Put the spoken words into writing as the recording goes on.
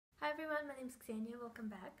everyone, my name is Ksenia, welcome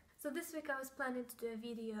back. So this week I was planning to do a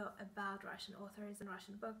video about Russian authors and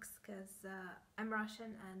Russian books because I'm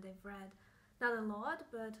Russian and I've read not a lot,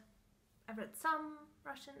 but I've read some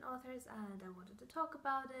Russian authors and I wanted to talk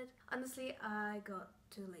about it. Honestly, I got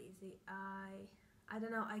too lazy. I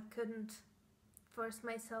don't know, I couldn't force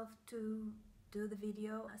myself to do the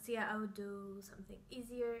video. So yeah, I would do something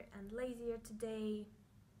easier and lazier today.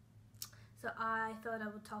 So I thought I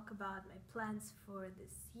would talk about my plans for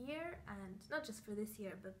this year, and not just for this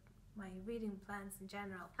year, but my reading plans in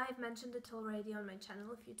general. I've mentioned it already on my channel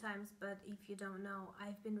a few times, but if you don't know,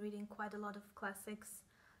 I've been reading quite a lot of classics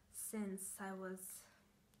since I was,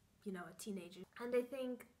 a teenager. And I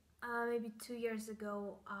think maybe 2 years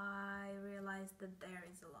ago I realized that there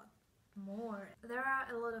is a lot more. There are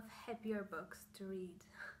a lot of happier books to read.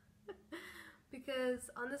 Because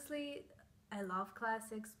honestly, I love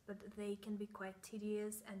classics, but they can be quite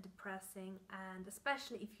tedious and depressing, and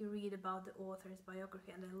especially if you read about the author's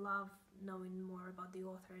biography, and I love knowing more about the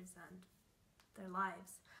authors and their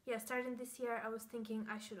lives. Yeah, starting this year I was thinking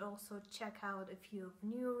I should also check out a few of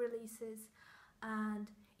new releases, and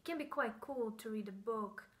it can be quite cool to read a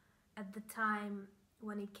book at the time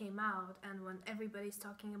when it came out and when everybody's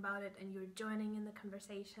talking about it and you're joining in the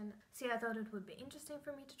conversation. So yeah, I thought it would be interesting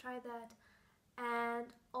for me to try that. And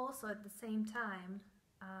also at the same time,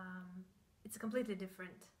 it's a completely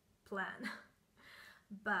different plan.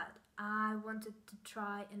 But I wanted to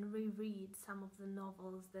try and reread some of the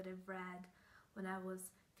novels that I've read when I was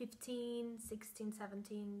 15, 16,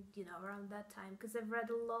 17, around that time. Because I've read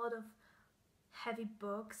a lot of heavy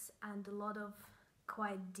books and a lot of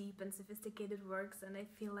quite deep and sophisticated works, and I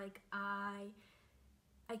feel like I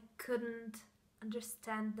couldn't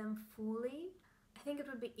understand them fully. I think it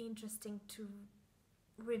would be interesting to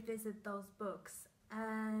revisit those books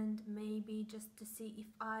and maybe just to see if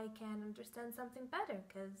I can understand something better,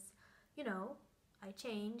 because I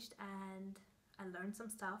changed and I learned some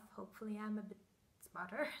stuff. Hopefully I'm a bit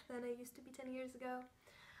smarter than I used to be 10 years ago.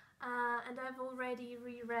 And I've already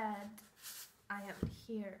reread, I have it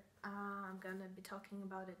here, I'm gonna be talking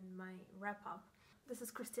about it in my wrap-up. This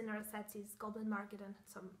is Christina Rossetti's Goblin Market and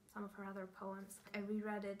some of her other poems. I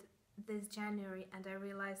reread it this January and I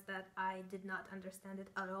realized that I did not understand it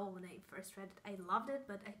at all when I first read it. I loved it,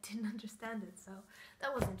 but I didn't understand it, so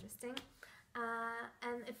that was interesting.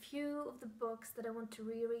 And a few of the books that I want to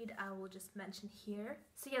reread I will just mention here.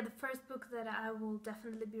 So yeah, the first book that I will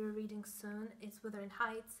definitely be rereading soon is Wuthering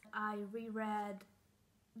Heights. I reread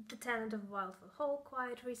The Tenant of Wildfell Hall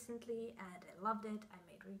quite recently and I loved it. I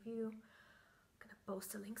made a review. I'm gonna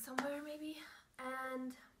post a link somewhere maybe.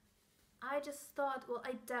 And I just thought, well,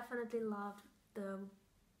 I definitely loved The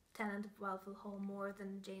Tenant of Wildfell Hall more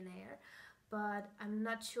than Jane Eyre, but I'm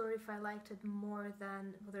not sure if I liked it more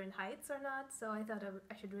than Wuthering Heights or not, so I thought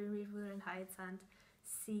I should reread Wuthering Heights and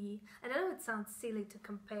see. And I know it sounds silly to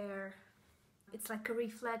compare, it's like a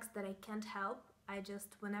reflex that I can't help.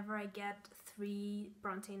 Whenever I get 3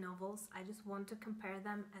 Bronte novels, I just want to compare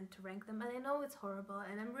them and to rank them, and I know it's horrible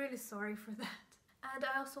and I'm really sorry for that. And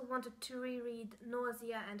I also wanted to reread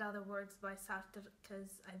Nausea and Other Works by Sartre,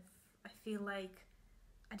 because I feel like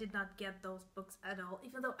I did not get those books at all,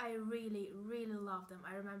 even though I really, really love them.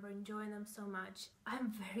 I remember enjoying them so much.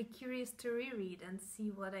 I'm very curious to reread and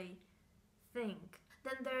see what I think.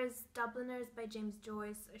 Then there's Dubliners by James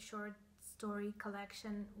Joyce, a short story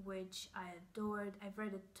collection which I adored. I've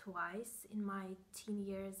read it twice in my teen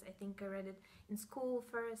years. I think I read it in school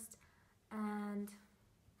first, and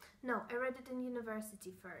no, I read it in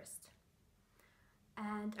university first.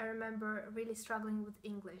 And I remember really struggling with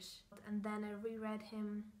English, and then I reread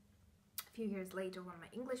him a few years later when my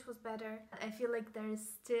English was better. I feel like there is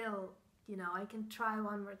still, I can try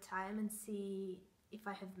one more time and see if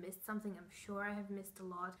I have missed something. I'm sure I have missed a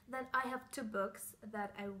lot. Then I have 2 books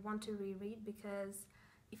that I want to reread, because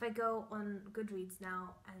if I go on Goodreads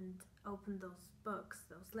now and open those books,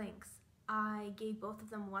 those links, I gave both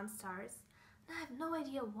of them 1 stars. I have no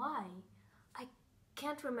idea why. I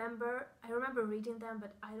can't remember. I remember reading them,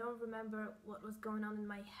 but I don't remember what was going on in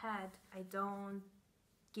my head. I don't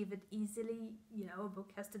give it easily. A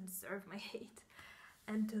book has to deserve my hate.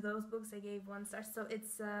 And to those books I gave 1 star. So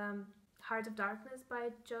it's Heart of Darkness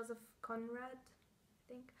by Joseph Conrad, I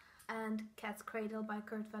think, and Cat's Cradle by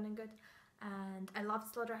Kurt Vonnegut. And I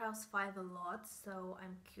loved Slaughterhouse-Five a lot, so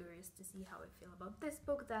I'm curious to see how I feel about this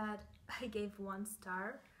book that I gave 1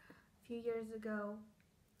 star few years ago.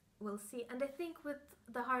 We'll see. And I think with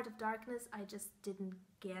The Heart of Darkness I just didn't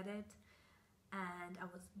get it and I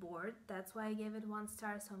was bored. That's why I gave it 1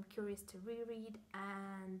 star, so I'm curious to reread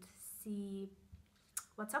and see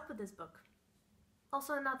what's up with this book.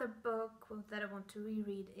 Also, another book that I want to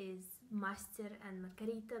reread is Master and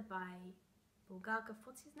Margarita by Bulgakov.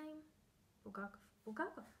 What's his name? Bulgakov?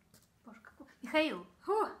 Mikhail.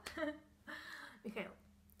 Mikhail.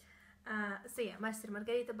 So yeah, Master and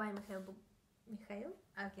Margarita by Mikhail.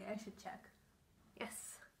 Okay, I should check.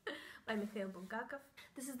 Yes, by Mikhail Bulgakov.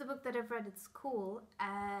 This is the book that I've read at school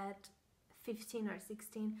at 15 or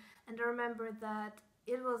 16, and I remember that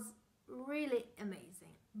it was really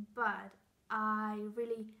amazing, but I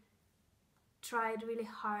really tried really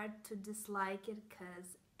hard to dislike it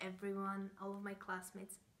because all of my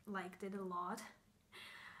classmates liked it a lot.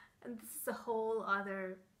 And this is a whole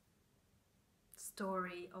other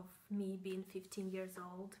story of me being 15 years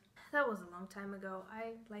old. That was a long time ago.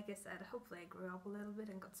 Like I said, hopefully I grew up a little bit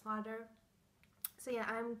and got smarter. So yeah,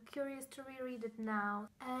 I'm curious to reread it now.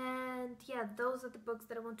 And yeah, those are the books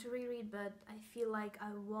that I want to reread, but I feel like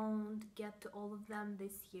I won't get to all of them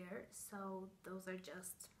this year. So those are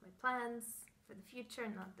just my plans for the future,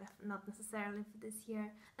 not necessarily for this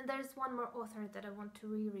year. And there's one more author that I want to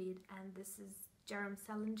reread, and this is Jerome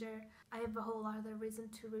Salinger. I have a whole other reason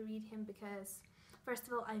to reread him because, first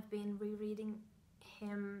of all, I've been rereading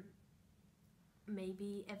him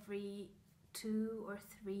maybe every 2 or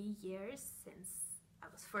 3 years since I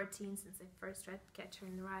was 14, since I first read Catcher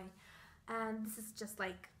in the Rye, and this is just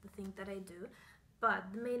like the thing that I do.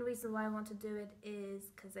 But the main reason why I want to do it is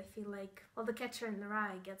because I feel like, well, The Catcher in the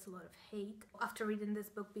Rye gets a lot of hate. After reading this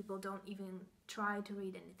book, people don't even try to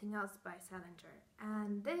read anything else by Salinger,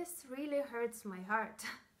 and this really hurts my heart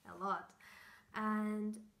a lot.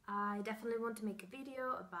 And I definitely want to make a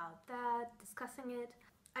video about that, discussing it.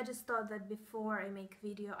 I just thought that before I make a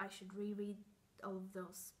video, I should reread all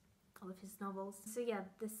of his novels. So yeah,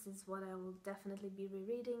 this is what I will definitely be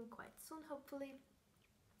rereading quite soon, hopefully.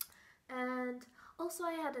 And also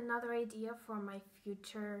I had another idea for my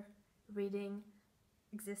future reading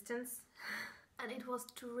existence, and it was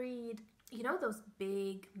to read, you know, those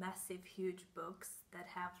big, massive, huge books that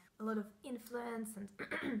have a lot of influence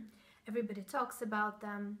and everybody talks about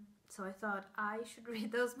them. So I thought I should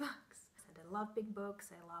read those books. And I love big books,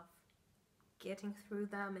 I love getting through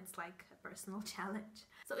them. It's like a personal challenge.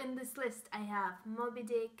 So in this list I have Moby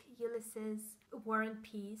Dick, Ulysses, War and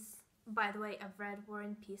Peace. By the way, I've read War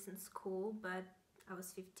and Peace in school, but I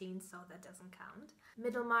was 15, so that doesn't count.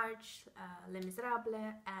 Middlemarch, Les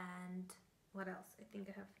Miserables, and what else? I think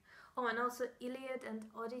I have... Oh, and also Iliad and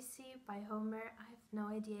Odyssey by Homer. I have no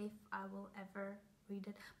idea if I will ever read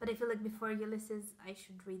it, but I feel like before Ulysses I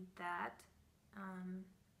should read that.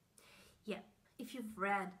 Yeah, if you've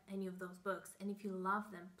read any of those books and if you love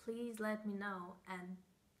them, please let me know and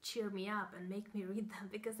cheer me up and make me read them,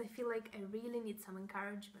 because I feel like I really need some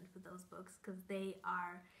encouragement for those books because they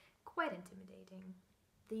are quite intimidating.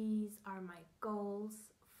 These are my goals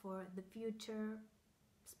for the future,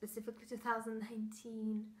 specifically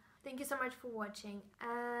 2019. Thank you so much for watching,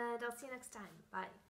 and I'll see you next time. Bye.